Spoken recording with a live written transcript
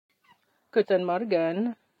Guten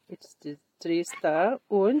Morgen. It's Trista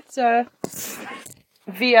und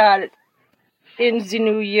wir in the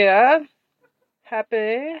new year.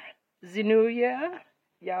 Happy the new year.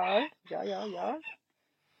 Ja.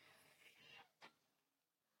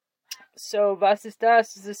 So, was ist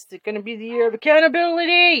das? Is this going to be the year of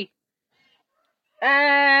accountability?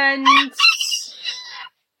 And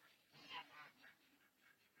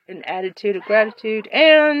an attitude of gratitude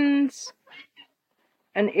and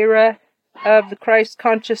an era of the Christ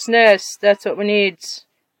consciousness. That's what we need.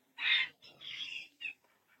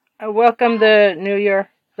 I welcome the new year.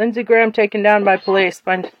 Lindsey Graham taken down by police.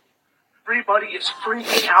 Everybody is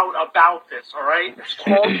freaking out about this, alright? It's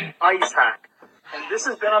called the ICE hack. And this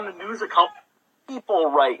has been on the news a couple people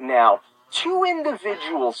right now. Two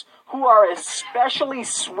individuals who are especially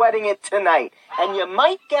sweating it tonight. And you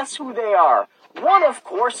might guess who they are. One, of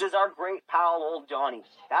course, is our great pal, Old Johnny.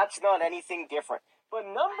 That's not anything different. But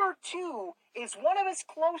number two is one of his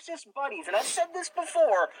closest buddies. And I've said this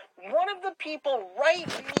before, one of the people right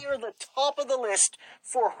near the top of the list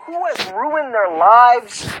for who has ruined their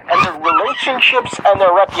lives and their relationships and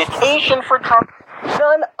their reputation for Trump,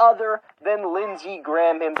 none other than Lindsey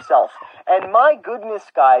Graham himself. And my goodness,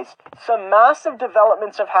 guys, some massive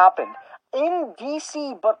developments have happened in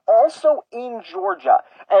D.C., but also in Georgia.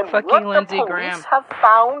 And fucking what Lindsey the police Graham have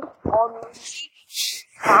found on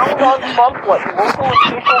Trump, what local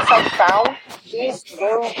officials have found, is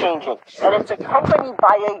game-changing. And it's accompanied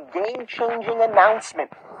by a game-changing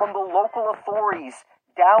announcement from the local authorities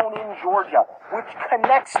down in Georgia, which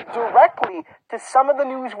connects directly to some of the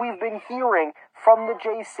news we've been hearing from the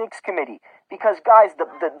J6 committee. Because, guys,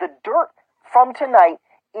 the dirt from tonight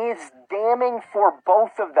is damning for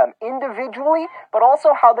both of them, individually, but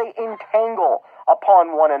also how they entangle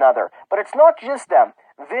upon one another. But it's not just them.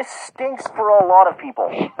 This stinks for a lot of people.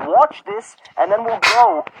 Watch this, and then we'll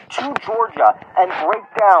go to Georgia and break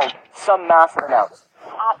down some massive announcements.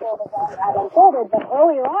 After the vote had unfolded, but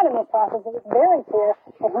earlier on in the process, it was very clear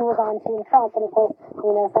that he was on Team Trump, and of course, since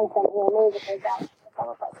then, made the take down the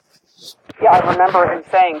former president. Yeah, I remember him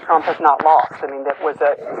saying Trump has not lost. I mean, that was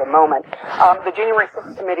a moment. The January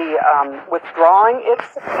 6th committee withdrawing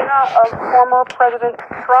its subpoena of former President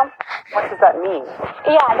Trump, what does that mean?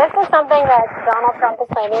 Yeah, this is something that Donald Trump is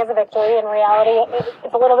claiming as a victory. In reality, it's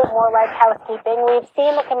a little bit more like housekeeping. We've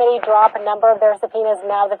seen the committee drop a number of their subpoenas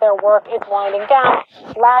now that their work is winding down.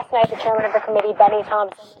 Last night, the chairman of the committee, Benny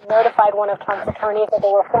Thompson, notified one of Trump's attorneys that they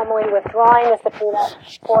were formally withdrawing the subpoena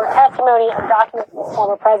for testimony and documents of the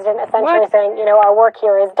former president, essentially saying, our work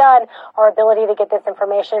here is done. Our ability to get this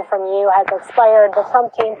information from you has expired. The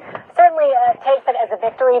Trump team certainly takes it as a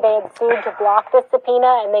victory. They had sued to block this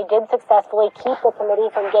subpoena, and they did successfully keep the committee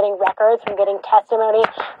from getting records, from getting testimony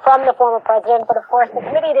from the former president. But of course, the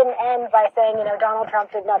committee didn't end by saying, Donald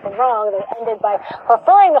Trump did nothing wrong. They ended by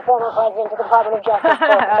referring the former president to the Department of Justice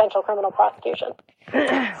for potential criminal prosecution.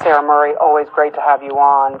 Sarah Murray, always great to have you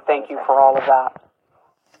on. Thank you for all of that.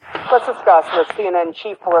 Let's discuss with CNN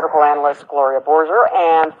chief political analyst Gloria Borger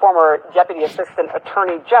and former Deputy Assistant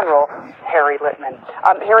Attorney General Harry Litman.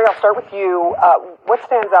 Harry, I'll start with you. What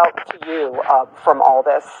stands out to you from all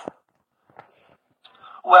this?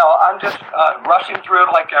 Well, I'm just rushing through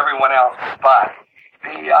it like everyone else, but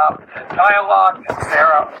the dialogue that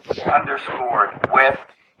Sarah underscored with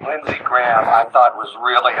Lindsey Graham, I thought was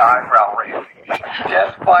really eyebrow-raising.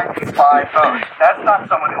 Just finding 5 votes. That's not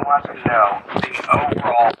someone who wants to know the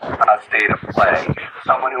overall state of play.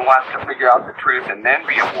 Someone who wants to figure out the truth and then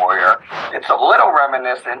be a warrior. It's a little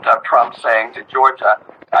reminiscent of Trump saying to Georgia,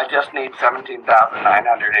 I just need 17,980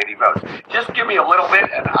 votes. Just give me a little bit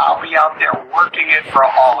and I'll be out there working it for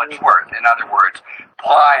all it's worth. In other words,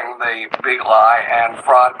 applying the big lie and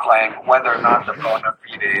fraud claim whether or not the bona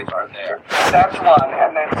fides are there. That's one.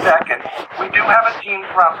 And then second, we do have a Team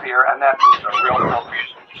Trump here, and that means a real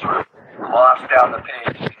confusion sort of gloss down the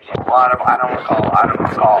page. There's a lot of I don't recall.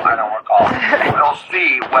 We'll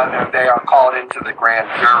see whether they are called into the grand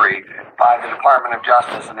jury by the Department of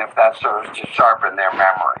Justice and if that serves to sharpen their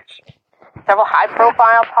memories. Several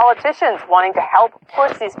high-profile politicians wanting to help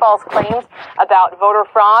push these false claims about voter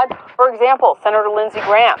fraud. For example, Senator Lindsey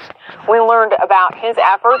Graham. We learned about his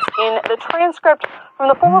efforts in the transcript from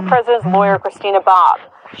the former president's lawyer, Christina Bobb.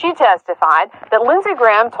 She testified that Lindsey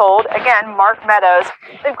Graham told, again, Mark Meadows,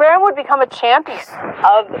 that Graham would become a champion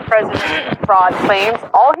of the president's fraud claims.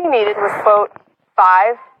 All he needed was, quote,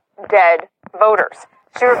 5 dead voters.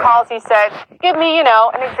 She recalls he said, give me, an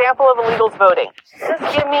example of illegals voting.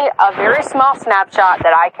 Just give me a very small snapshot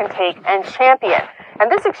that I can take and champion.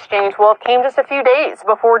 And this exchange, came just a few days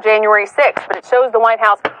before January 6th, but it shows the White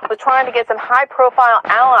House was trying to get some high-profile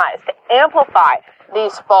allies to amplify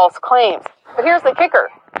these false claims. But here's the kicker.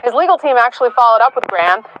 His legal team actually followed up with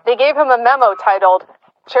Graham. They gave him a memo titled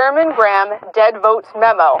Chairman Graham Dead Votes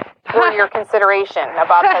Memo for your consideration. Now,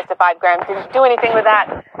 Bob testified Graham didn't do anything with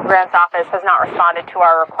that. Graham's office has not responded to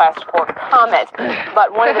our request for comment.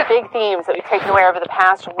 But one of the big themes that we've taken away over the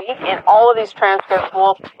past week in all of these transcripts,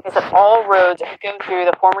 Wolf, is that all roads go through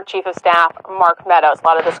the former Chief of Staff, Mark Meadows. A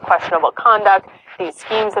lot of this questionable conduct, these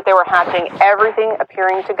schemes that they were hatching, everything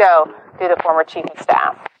appearing to go through the former Chief of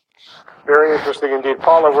Staff. Very interesting indeed.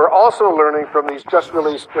 Paula, we're also learning from these just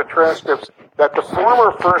released transcripts that the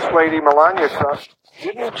former First Lady, Melania Trump,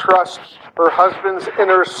 didn't trust her husband's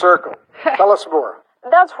inner circle. Tell us more.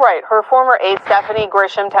 That's right. Her former aide, Stephanie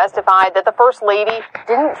Grisham, testified that the First Lady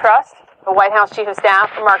didn't trust the White House Chief of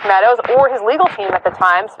Staff, Mark Meadows, or his legal team at the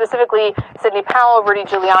time, specifically Sidney Powell, Rudy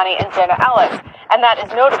Giuliani, and Jenna Ellis. And that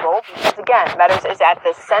is notable because, again, Meadows is at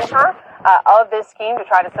the center of this scheme to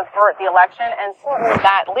try to subvert the election, and certainly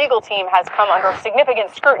that legal team has come under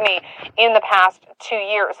significant scrutiny in the past 2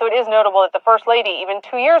 years. So it is notable that the First Lady, even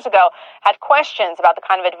 2 years ago, had questions about the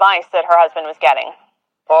kind of advice that her husband was getting.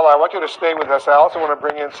 Paula, I want you to stay with us. I also want to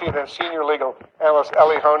bring in CNN senior legal analyst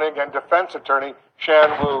Ellie Honig and defense attorney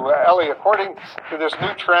Shan Wu. Ellie, according to this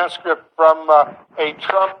new transcript from a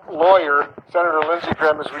Trump lawyer, Senator Lindsey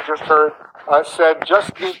Graham, as we just heard, said,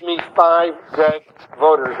 "Just give me 5 dead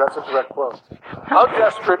voters." That's a direct quote. How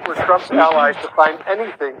desperate were Trump's allies to find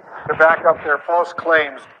anything to back up their false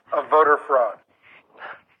claims of voter fraud?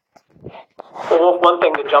 Well, one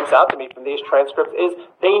thing that jumps out to me from these transcripts is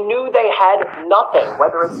they knew they had nothing.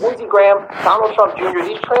 Whether it's Lindsey Graham, Donald Trump Jr.,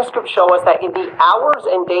 these transcripts show us that in the hours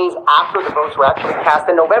and days after the votes were actually cast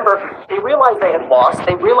in November, they realized they had lost.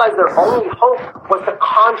 They realized their only hope was to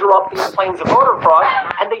conjure up these claims of voter fraud,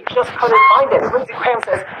 and they just couldn't find it. Lindsey Graham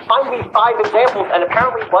says, "Find me 5 examples," and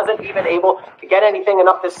apparently wasn't even able to get anything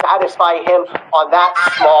enough to satisfy him on that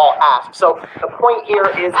small ask. So the point here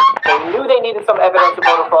is they knew they needed some evidence of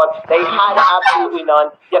voter fraud. They had absolutely none,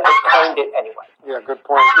 yet they claimed it anyway. Yeah, good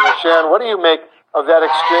point. Shan, what do you make of that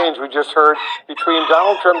exchange we just heard between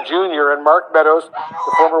Donald Trump Jr. and Mark Meadows,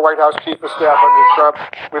 the former White House Chief of Staff under Trump,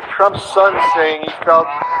 with Trump's son saying he felt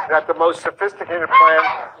that the most sophisticated plan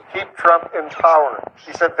to keep Trump in power?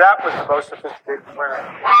 He said that was the most sophisticated plan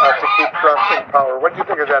to keep Trump in power. What do you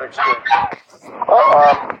think of that exchange?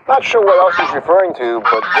 Well, not sure what else he's referring to,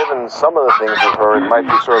 but given some of the things we've heard, it might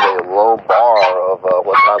be sort of a low bar of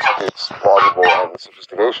what constitutes plausible and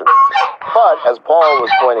sophistication. But, as Paul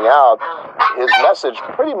was pointing out, his message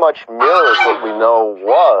pretty much mirrors what we know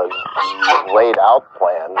was the laid out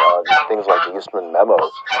plan, things like the Eastman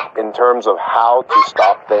memos, in terms of how to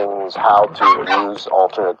stop things, how to use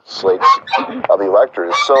alternate slates of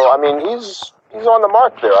electors. So, I mean, he's on the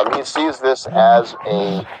mark there. I mean, he sees this as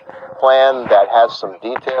a plan that has some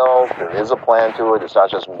detail. There is a plan to it. It's not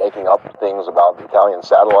just making up things about the Italian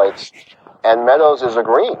satellites. And Meadows is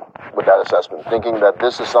agreeing with that assessment, thinking that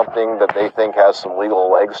this is something that they think has some legal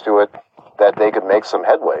legs to it, that they could make some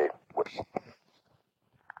headway with.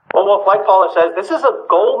 Well, like Paula says, this is a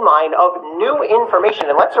gold mine of new information.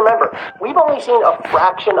 And let's remember, we've only seen a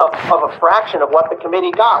fraction of what the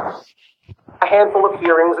committee got. A handful of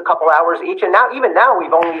hearings, a couple hours each, and even now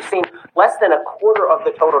we've only seen less than a quarter of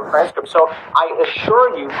the total transcript. So I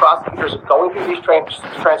assure you, prosecutors are going through these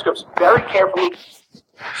transcripts very carefully.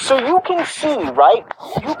 So you can see, right?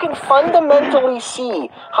 You can fundamentally see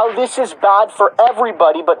how this is bad for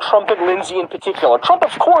everybody, but Trump and Lindsey in particular. Trump,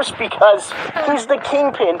 of course, because he's the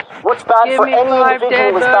kingpin. What's bad for any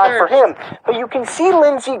individual is bad for him. But you can see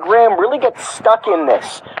Lindsey Graham really get stuck in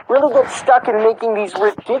this, really get stuck in making these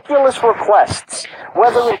ridiculous requests,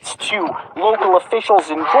 whether it's to local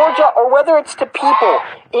officials in Georgia or whether it's to people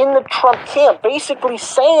in the Trump camp, basically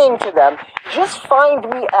saying to them, just find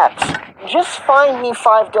me X, just find me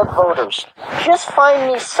 5 dead voters, just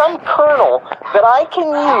find me some kernel that I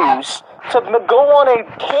can use to go on a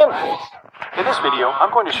campaign. In this video,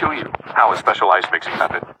 I'm going to show you how a specialized mixing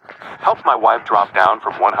method helped my wife drop down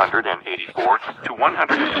from 184 to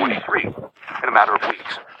 123 in a matter of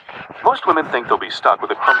weeks. Most women think they'll be stuck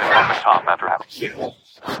with a permanent on the top after having kids.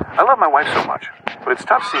 I love my wife so much, but it's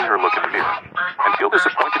tough seeing her look in the mirror and feel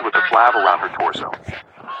disappointed with the flab around her torso.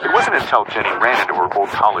 It wasn't until Jenny ran into her old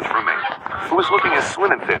college roommate, who was looking as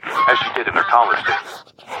slim and fit as she did in her college days.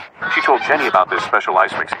 She told Jenny about this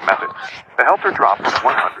specialized mixing method that helped her drop from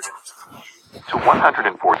 100 to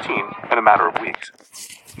 114 in a matter of weeks.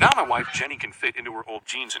 Now my wife Jenny can fit into her old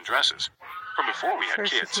jeans and dresses from before we had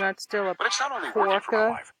kids. But it's not only working for my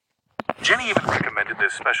wife. Jenny even recommended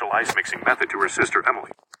this specialized mixing method to her sister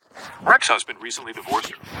Emily. Her ex-husband recently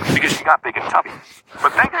divorced her because she got big and tubby.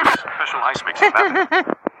 But thanks to this specialized mixing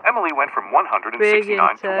method, Emily went from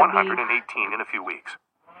 169 to 118 in a few weeks.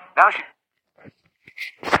 Now she...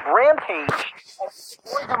 Rampage has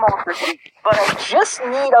destroyed democracy, but I just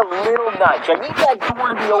need a little nudge. I need that door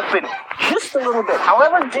to be open just a little bit,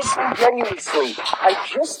 however disingenuously. I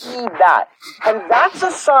just need that. And that's a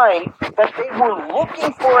sign that they were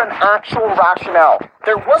looking for an actual rationale.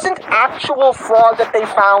 There wasn't actual fraud that they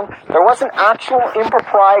found. There wasn't actual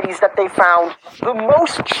improprieties that they found. The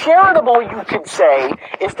most charitable you could say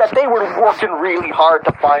is that they were working really hard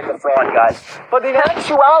to find the fraud, guys. But in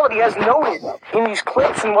actuality, as noted in these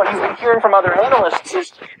clips and what you've been hearing from other analysts,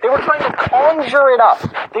 is they were trying to conjure it up.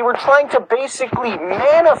 They were trying to basically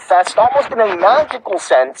manifest, almost in a magical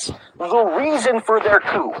sense, the reason for their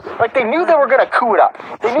coup. Like, they knew they were going to coup it up.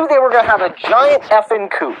 They knew they were going to have a giant effing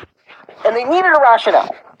coup. And they needed a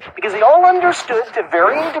rationale, because they all understood to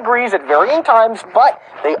varying degrees at varying times, but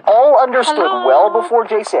they all understood well before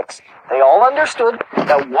J6. They all understood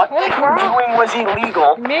that what they were doing was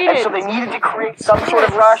illegal, and so they needed to create some sort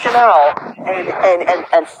of rationale,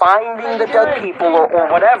 and finding the dead people or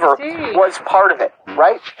whatever was part of it,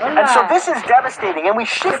 right? And so this is devastating, and we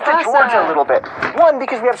shift to Georgia a little bit. One,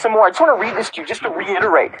 because we have some more. I just want to read this to you, just to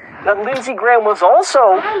reiterate, that Lindsey Graham was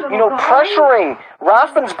also, pressuring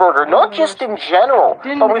Raffensperger, not just in general,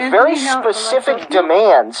 but with very specific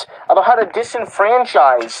demands about how to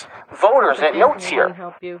disenfranchise voters. And it notes here,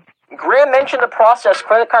 Graham mentioned the process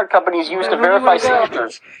credit card companies use to verify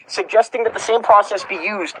signatures, suggesting that the same process be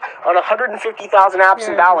used on 150,000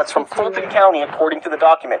 absent ballots from Fulton County, according to the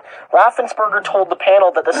document. Raffensperger told the panel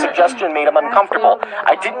that the suggestion made him uncomfortable.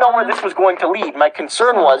 I didn't know where this was going to lead. My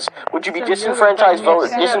concern was, would you be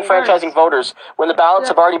disenfranchising voters when the ballots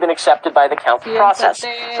have already been accepted by the county process?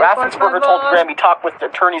 Raffensperger told Graham he talked with the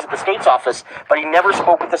attorneys at the state's office, but he never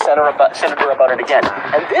spoke with the senator about it again.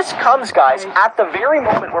 And this comes, guys, at the very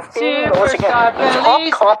moment we're once again, the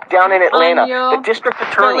top cop down in Atlanta, the district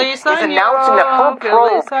attorney, is announcing that her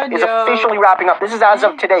probe is officially wrapping up. This is as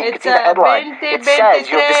of today. You can see the headline. It says,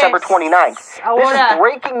 December 29th. This is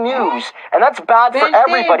breaking news, and that's bad for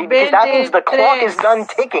everybody, because that means the clock is done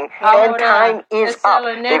ticking, and time is up.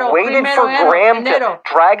 They waited for Graham to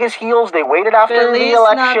drag his heels. They waited after the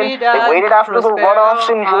election. They waited after the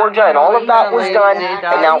runoffs in Georgia, and all of that was done.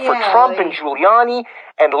 And now for Trump and Giuliani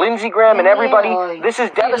and Lindsey Graham and everybody, this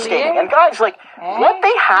is devastating. And guys, like, what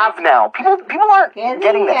they have now, people aren't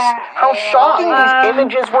getting this. How shocking these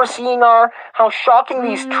images we're seeing are, how shocking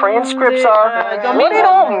these transcripts are. What it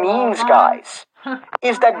all means, guys,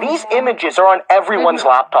 is that these images are on everyone's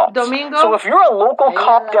laptops. So if you're a local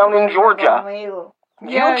cop down in Georgia,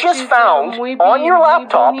 you just found on your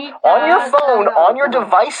laptop, on your phone, on your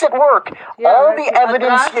device at work, all the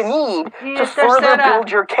evidence you need to further build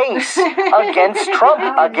your case against Trump,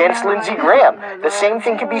 against Lindsey Graham. The same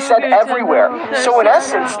thing can be said everywhere. So in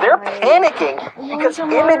essence, they're panicking because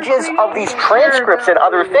images of these transcripts and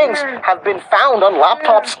other things have been found on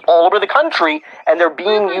laptops all over the country, and they're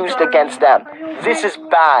being used against them. This is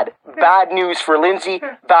bad. Bad news for Lindsey,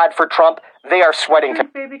 bad for Trump. They are sweating.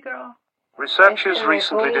 Researchers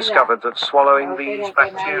recently discovered that swallowing these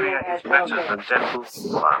bacteria is better than dental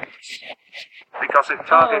implants, because it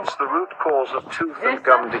targets the root cause of tooth and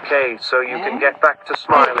gum decay, so you can get back to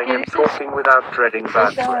smiling and talking without dreading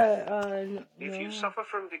bad breath. If you suffer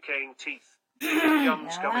from decaying teeth,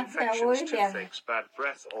 gums, gum infections, toothaches, bad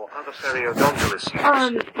breath, or other periodontal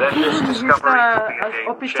issues, then this discovery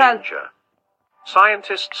could be a game changer.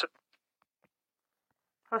 Scientists...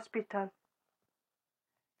 Hospital.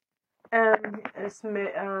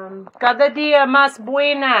 Cada día más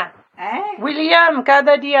buena. William,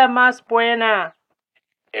 cada día más buena.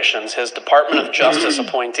 His Department of Justice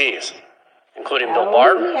appointees, including Bill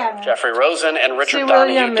Barr, Jeffrey Rosen, and Richard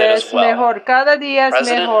Donahue, did as well. Mejor. Cada día es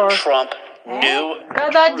President mejor. Trump knew.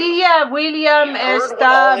 Cada día William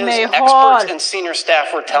está mejor. Experts and senior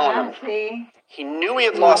staff were telling him. He knew he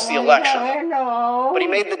had lost the election, but he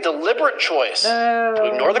made the deliberate choice to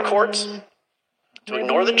ignore the courts, to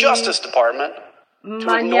ignore the Justice Department,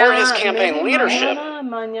 to ignore his campaign leadership,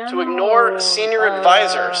 to ignore senior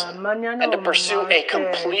advisors, and to pursue a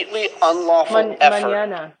completely unlawful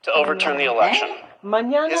effort to overturn the election.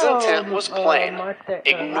 His intent was plain: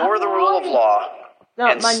 ignore the rule of law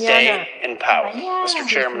and stay in power. Mr.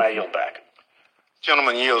 Chairman, I yield back.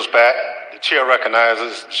 Gentleman yields back. The chair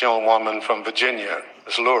recognizes the gentlewoman from Virginia,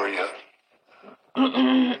 Ms. Luria.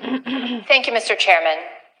 Thank you, Mr. Chairman.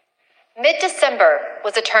 Mid-December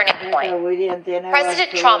was a turning point.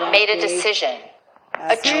 President Trump made a decision,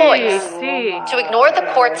 a choice, to ignore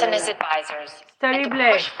the courts and his advisors and to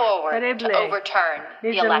push forward to overturn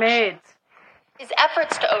the election. His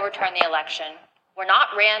efforts to overturn the election were not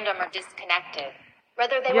random or disconnected.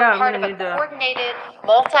 Rather, they were part of a coordinated,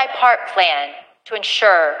 multi-part plan to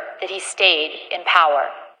ensure that he stayed in power.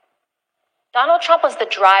 Donald Trump was the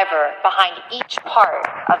driver behind each part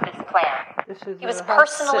of this plan. He was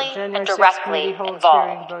personally and directly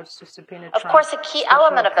involved. Of course, a key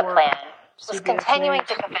element of the plan was continuing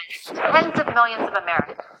to convince tens of millions of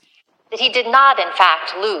Americans that he did not, in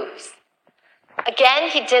fact, lose. Again,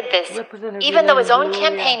 he did this even though his own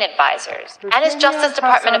campaign advisors and his Justice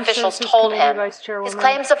Department officials told him his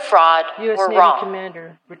claims of fraud were wrong.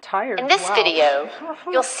 In this video,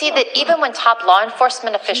 you'll see that even when top law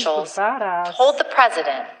enforcement officials told the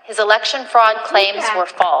president his election fraud claims were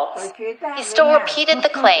false, he still repeated the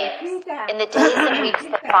claims in the days and weeks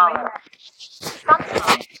that followed.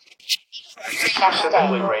 Sometimes,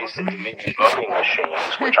 specifically raised the Dominion voting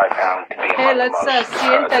machines, which I found to be among the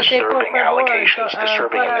most disturbing allegations,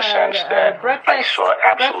 disturbing in the sense that I saw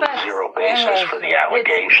absolutely zero basis for the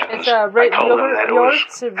allegations. I told them that it was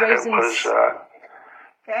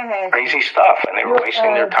crazy stuff, and they were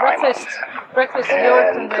wasting their time on that.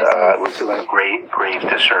 And it was doing grave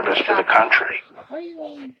disservice to the country.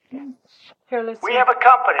 We have a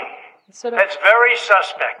company that's very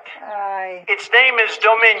suspect. Its name is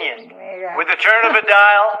Dominion. With the turn of a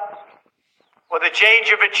dial, or the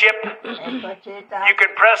change of a chip, you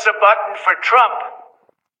can press a button for Trump,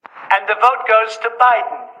 and the vote goes to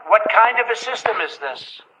Biden. What kind of a system is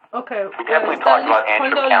this? Okay. We definitely talked about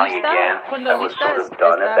Andrew County again. That was sort of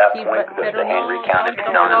done at that point because the Henry County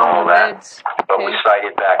had done and all that. But we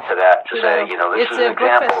cited back to that to say, you know, this is an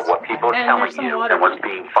example of what people are telling you and what's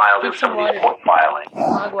being filed in some of these court filings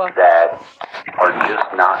that are just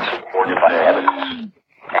not supported by evidence.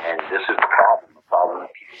 And this is the problem. The problem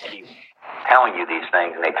is people keep telling you these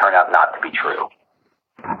things and they turn out not to be true.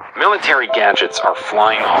 Military gadgets are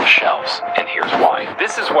flying off shelves, and here's why.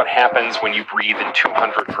 This is what happens when you breathe in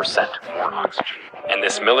 200% more oxygen. And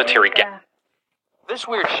this military This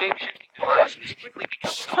weird shape-shifting device is quickly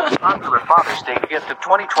becoming the most popular Father's Day gift of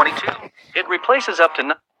 2022. It replaces up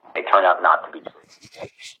to... They turn out not to be true.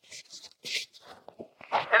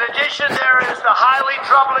 In addition, there is the highly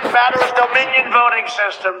troubling matter of Dominion voting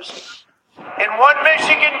systems. In one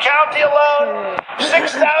Michigan county alone,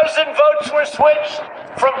 6,000 votes were switched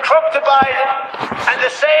from Trump to Biden, and the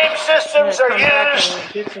same systems are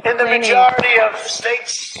used in the majority of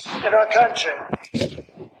states in our country.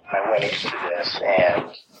 I went into this and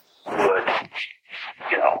would,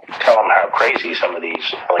 you know, tell them how crazy some of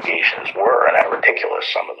these allegations were and how ridiculous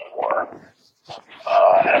some of them were.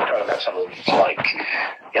 And I'm talking about some of them like,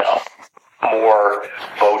 you know,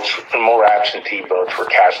 more absentee votes were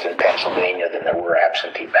cast in Pennsylvania than there were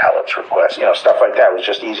absentee ballots requests. You know, stuff like that was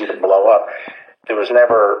just easy to blow up. There was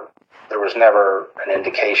never an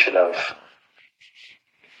indication of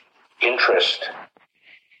interest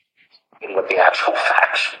in what the actual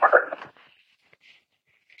facts were.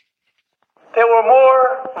 There were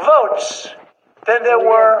more votes than there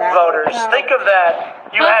were voters. Think of that.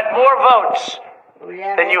 You had more votes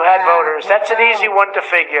than you had voters. That's an easy one to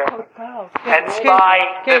figure. And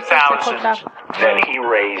by the thousands. Then he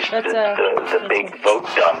raised the big vote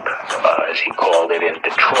dump, as he called it, in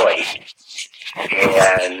Detroit.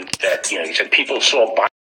 And that, you know, he said people saw Biden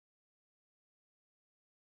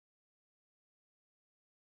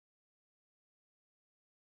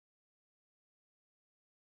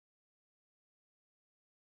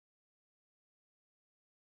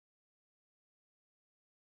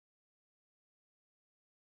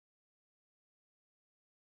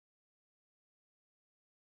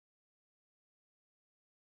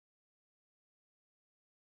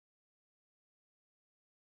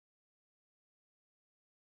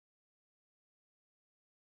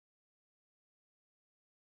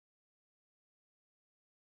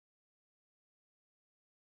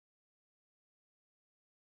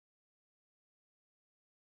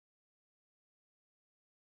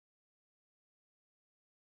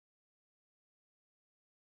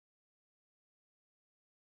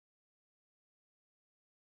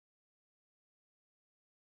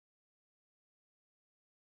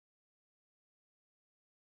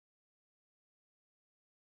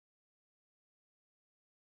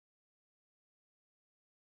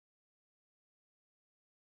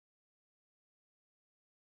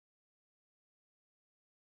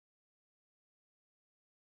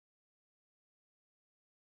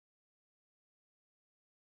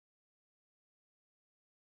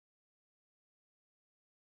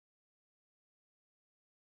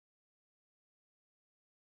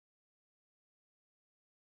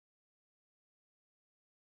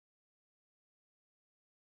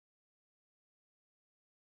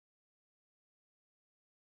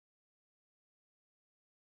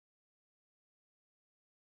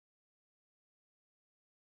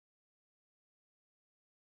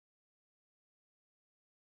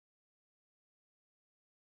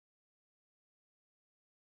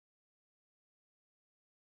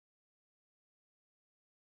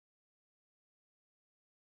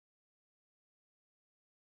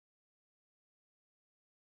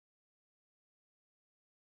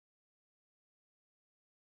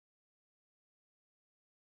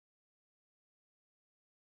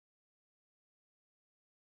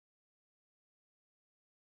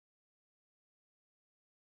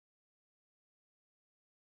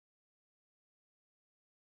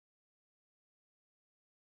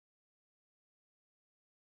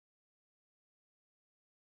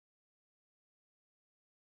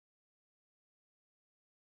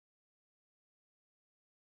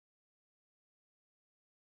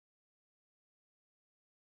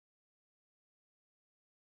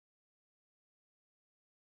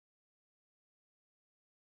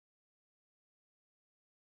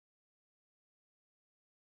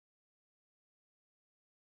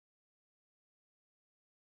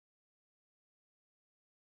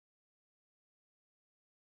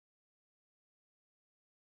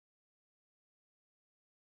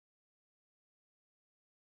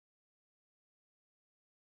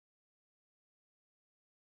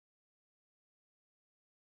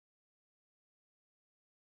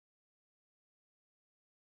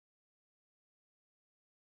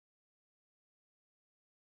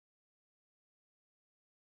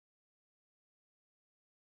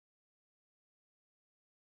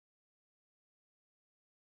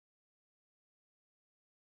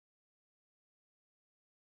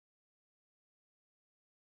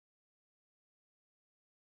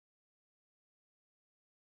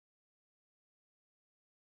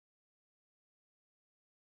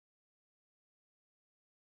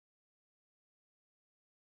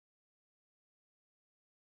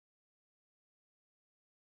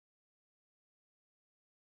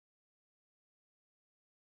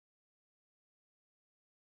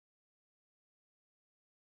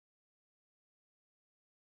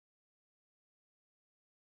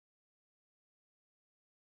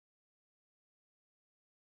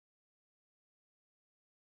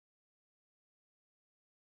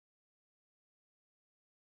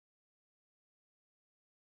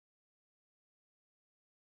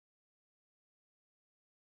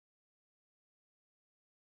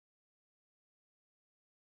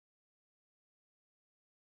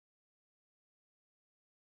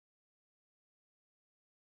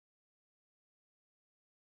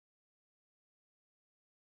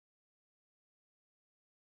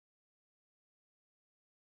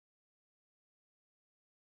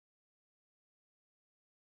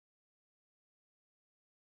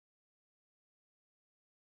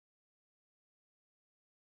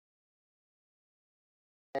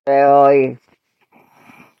de hoy.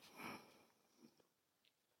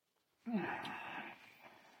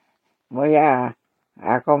 Voy a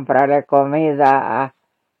comprarle comida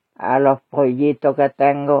a los pollitos que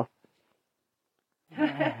tengo.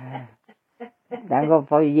 Tengo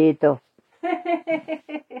pollitos.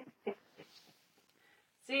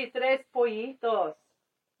 Sí, 3 pollitos.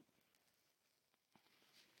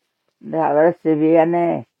 A ver si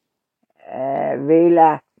viene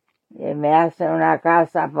Vila y me hace una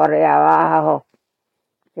casa por ahí abajo.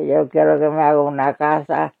 Que yo quiero que me haga una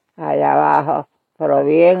casa allá abajo, pero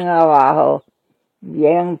bien abajo,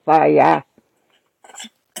 bien para allá.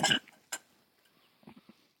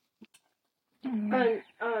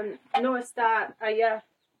 No está allá.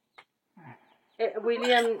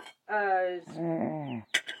 William.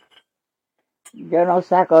 Yo no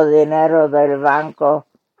saco dinero del banco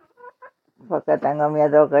porque tengo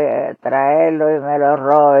miedo que traerlo y me lo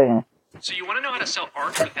roben. So you want to know how to sell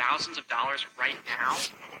art for thousands of dollars right now?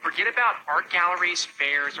 Forget about art galleries,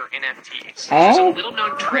 fairs, or NFTs. There's a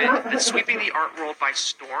little-known trend that's sweeping the art world by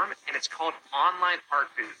storm, and it's called online art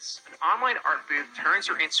booths. An online art booth turns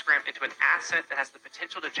your Instagram into an asset that has the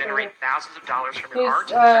potential to generate thousands of dollars from your art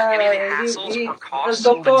without any of the hassles or costs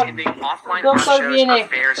of attending offline art shows or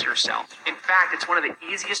fairs yourself. In fact, it's one of the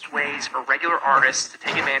easiest ways for regular artists to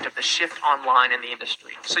take advantage of the shift online in the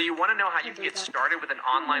industry. So you want to know how you can get started with an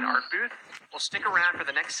online art booth? Well, stick around for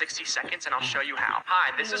the next 60 seconds and I'll show you how.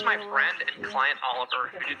 Hi, this is my friend and client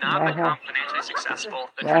Oliver, who did not become financially successful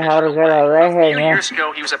the traditional way. A few years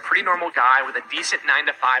ago, he was a pretty normal guy with a decent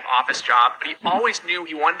 9-to-5 office job, but he always knew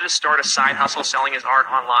he wanted to start a side hustle selling his art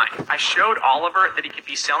online. I showed Oliver that he could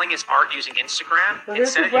be selling his art using Instagram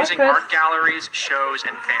instead of using art galleries, shows,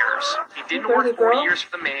 and fairs. He didn't work 40 years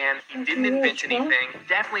for the man, he didn't invent anything,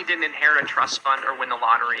 definitely didn't inherit a trust fund or win the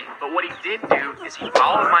lottery, but what he did do is he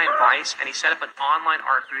followed my advice and he set up an online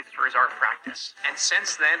art booth for his art practice. And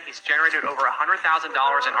since then, he's generated over $100,000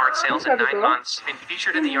 in art sales in 9 months, been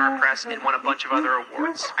featured in the art press, and won a bunch of other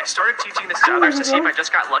awards. I started teaching this to others to see if I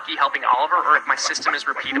just got lucky helping Oliver or if my system is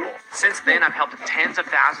repeatable. Since then, I've helped tens of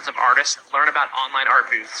thousands of artists learn about online art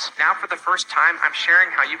booths. Now, for the first time, I'm sharing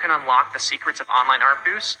how you can unlock the secrets of online art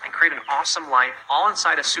booths and create an awesome life, all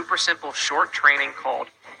inside a super simple short training called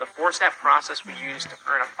the 4-step process we use to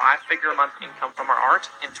earn a 5-figure a month income from our art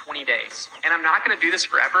in 20 days. And I'm not going to do this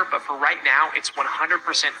forever, but for right now, it's 100%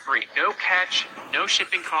 free. No catch, no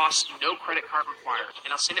shipping costs, no credit card required.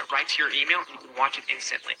 And I'll send it right to your email and you can watch it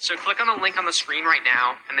instantly. So click on the link on the screen right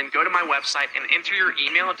now and then go to my website and enter your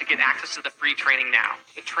email to get access to the free training now.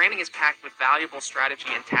 The training is packed with valuable strategy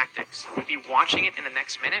and tactics. You'll be watching it in the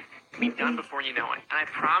next minute. Be done before you know it. And I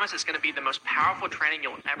promise it's going to be the most powerful training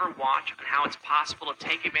you'll ever watch on how it's possible to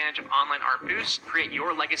take advantage of online art booths, create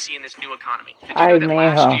your legacy in this new economy. Did you know that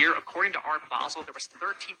last year, according to Art Basel, there was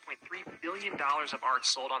 $13.3 billion of art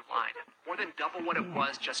sold online, more than double what it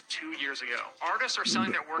was just 2 years ago. Artists are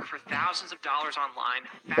selling their work for thousands of dollars online,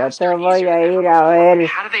 faster, easier than ever before.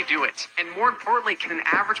 How do they do it? And more importantly, can an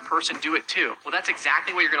average person do it too? Well, that's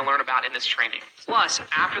exactly what you're going to learn about in this training. Plus,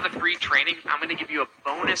 after the free training, I'm going to give you a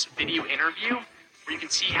bonus video interview where you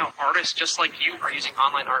can see how artists just like you are using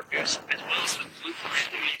online art booths, as well as the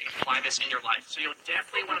blueprint where you can apply this in your life. So you'll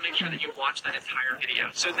definitely want to make sure that you watch that entire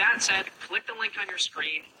video. So that said, click the link on your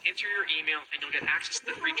screen, enter your email, and you'll get access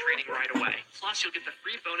to the free training right away. Plus, you'll get the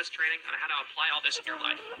free bonus training on how to apply all this in your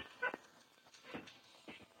life.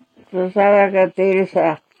 Tú sabes que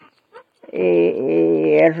Tirsa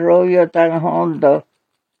y el rubio están juntos.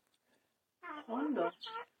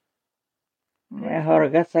 Mejor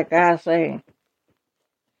que se casen.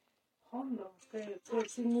 Hondo, ¿qué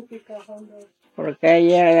significa hondo? Porque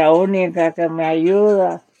ella es la única que me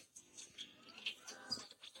ayuda.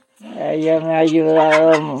 Ella me ha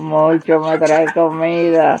ayudado mucho, me trae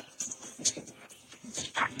comida.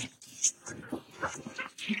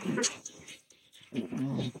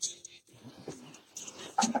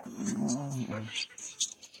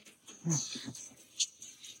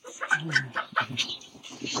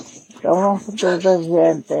 ¿Cómo tú te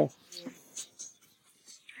sientes?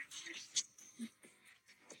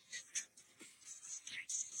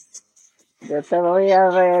 Yo te voy a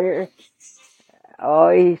ver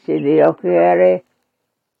hoy, si Dios quiere.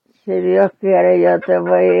 Si Dios quiere, yo te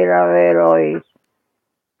voy a ir a ver hoy.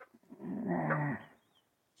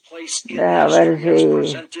 A ver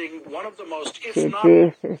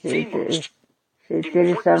si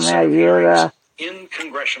Tirsa me ayuda. In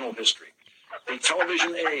congressional history. The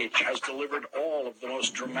television age has delivered all of the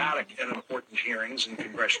most dramatic and important hearings in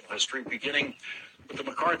congressional history, beginning with the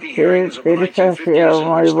McCarthy hearings of the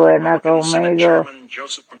 1950s and Senate Chairman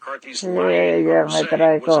Joseph McCarthy's lying ella me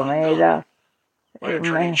trae comida. by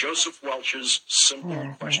Attorney Joseph Welch's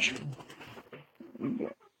simple question. Yeah.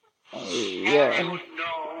 As you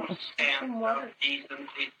know, and Ethan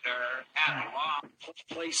Peter Adler took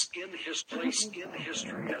place in history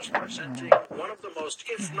as presenting one of the most,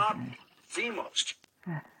 if not the most,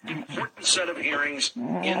 important set of hearings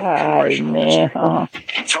in congressional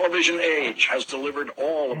history. Television age has delivered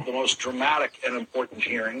all of the most dramatic and important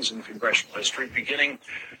hearings in congressional history, beginning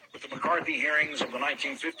with the McCarthy hearings of the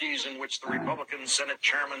 1950s, in which the Republican Senate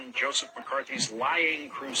Chairman Joseph McCarthy's lying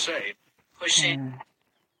crusade pushing.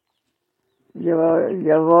 Yo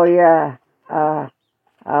voy a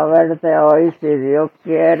verte hoy, si Dios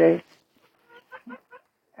quiere.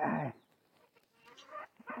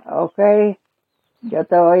 Ok, yo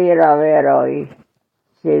te voy a ir a ver hoy,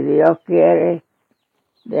 si Dios quiere.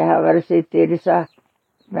 Deja ver si Tirsa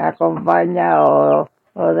me acompaña o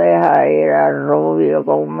deja ir al Rubio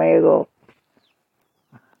conmigo.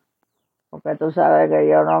 Porque tú sabes que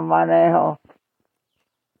yo no manejo.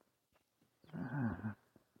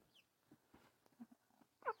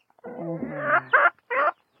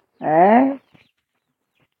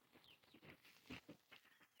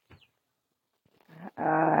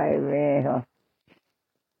 Ay, mijo.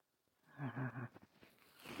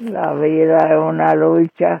 La vida es una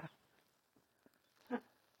lucha.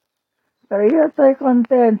 Pero yo estoy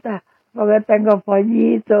contenta porque tengo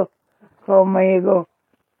pollitos conmigo.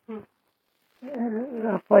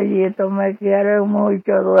 Los pollitos me quieren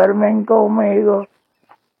mucho, duermen conmigo.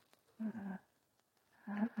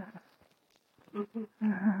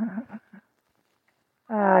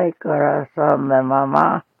 Ay, corazón de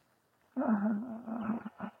mamá.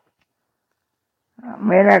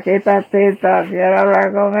 Mira, aquí está Tita, quiero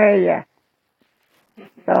hablar con ella.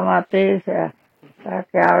 Toma, Tita, para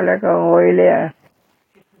que hable con William.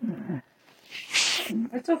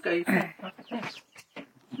 It's okay.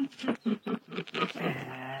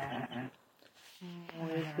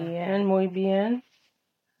 Muy bien.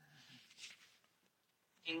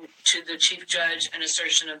 To the chief judge an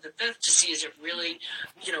assertion of the fifth to see is it really,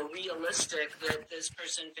 realistic that this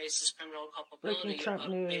person faces criminal culpability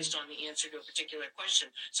based on the answer to a particular question.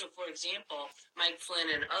 So, for example, Mike Flynn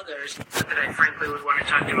and others. Not that I frankly would want to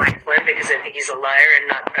talk to Mike Flynn because I think he's a liar and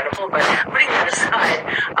not credible. But putting that aside,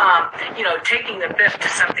 taking the fifth to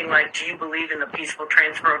something like, "Do you believe in the peaceful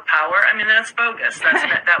transfer of power?" I mean, that's bogus.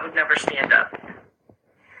 That would never stand up.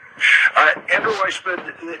 Andrew Weissman,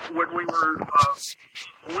 when we were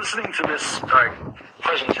listening to this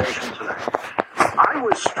presentation today, I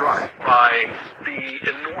was struck by the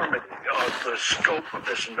enormity of the scope of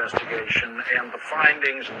this investigation and the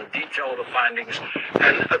findings and the detail of the findings.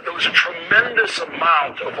 And there was a tremendous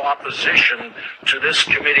amount of opposition to this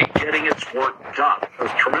committee getting its work done. A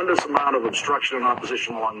tremendous amount of obstruction and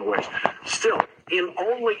opposition along the way. Still, in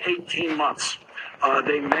only 18 months,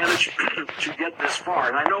 they managed to get this far.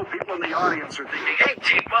 And I know people in the audience are thinking,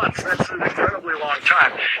 18 months, that's an incredibly long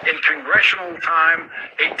time. In congressional time,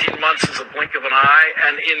 18 months is a blink of an eye.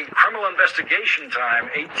 And in criminal investigation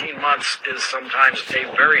time, 18 months is sometimes a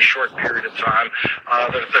very short period of time.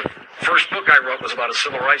 The first book I wrote was about a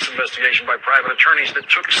civil rights investigation by private attorneys that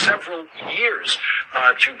took several years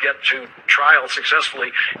to get to trial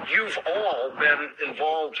successfully. You've all been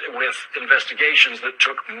involved with investigations that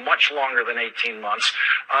took much longer than 18 months.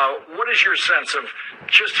 What is your sense of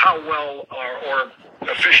just how well or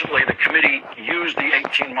efficiently the committee used the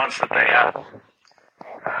 18 months that they had?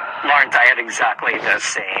 Lawrence, I had exactly the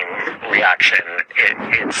same reaction.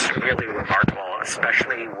 It's really remarkable,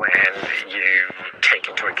 especially when you take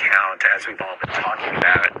into account, as we've all been talking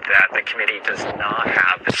about, that the committee does not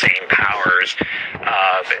have the same powers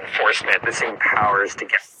of enforcement, the same powers to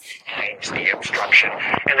get behind the obstruction,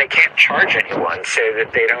 and they can't charge anyone, so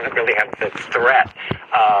that they don't really have the threat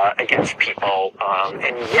against people,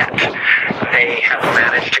 and yet they have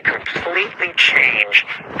managed to completely change,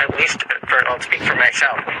 at least I'll speak for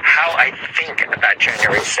myself, how I think about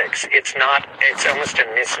January 6th. It's almost a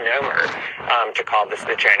misnomer to call this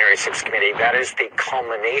the January 6th committee. That is the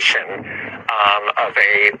culmination of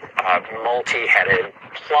a multi-headed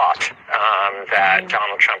plot that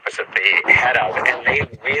Donald Trump was at the head of, and they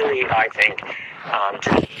really, I think,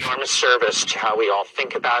 did an enormous service to how we all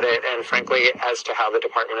think about it, and frankly, as to how the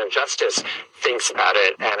Department of Justice thinks about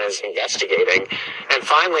it and is investigating. And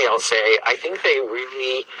finally, I'll say, I think they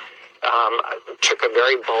really took a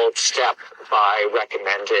very bold step by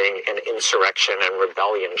recommending an insurrection and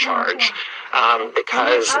rebellion charge,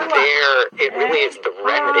 because it really is the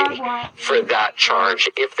remedy for that charge.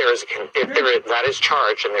 If that is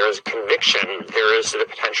charged and there is a conviction, there is the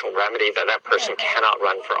potential remedy that that person cannot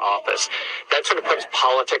run for office. That sort of puts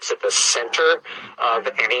politics at the center of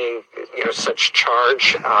any such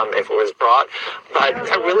charge if it was brought. But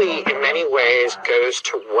that really, in many ways, goes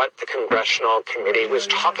to what the Congressional Committee was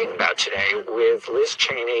talking about today, with Liz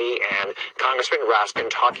Cheney and Congressman Raskin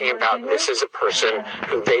talking about this is a person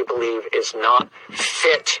who they believe is not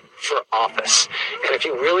fit for office. And if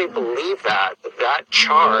you really believe that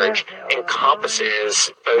charge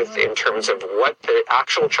encompasses both in terms of what the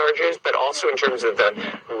actual charge is, but also in terms of the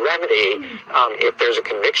remedy, if there's a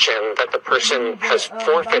conviction, that the person has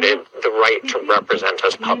forfeited the right to represent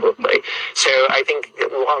us publicly. So I think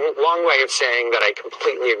long way of saying that I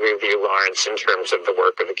completely agree with you, Lawrence, in terms of the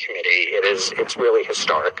work of the committee. It's really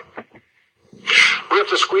historic. We have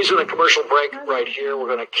to squeeze in a commercial break right here. We're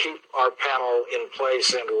going to keep our panel in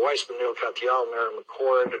place. Andrew Weissman, Neil Katyal, Mary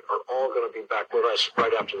McCord are all going to be back with us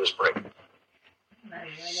right after this break.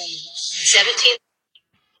 17.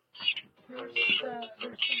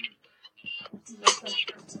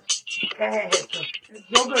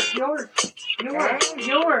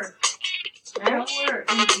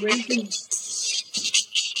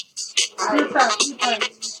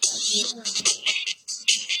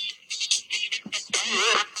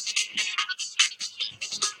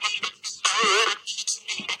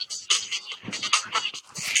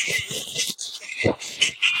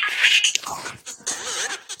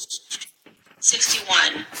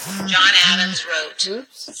 John Adams wrote, "The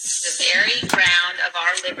very ground of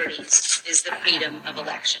our liberties is the freedom of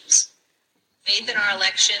elections. Faith in our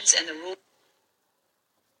elections and the rule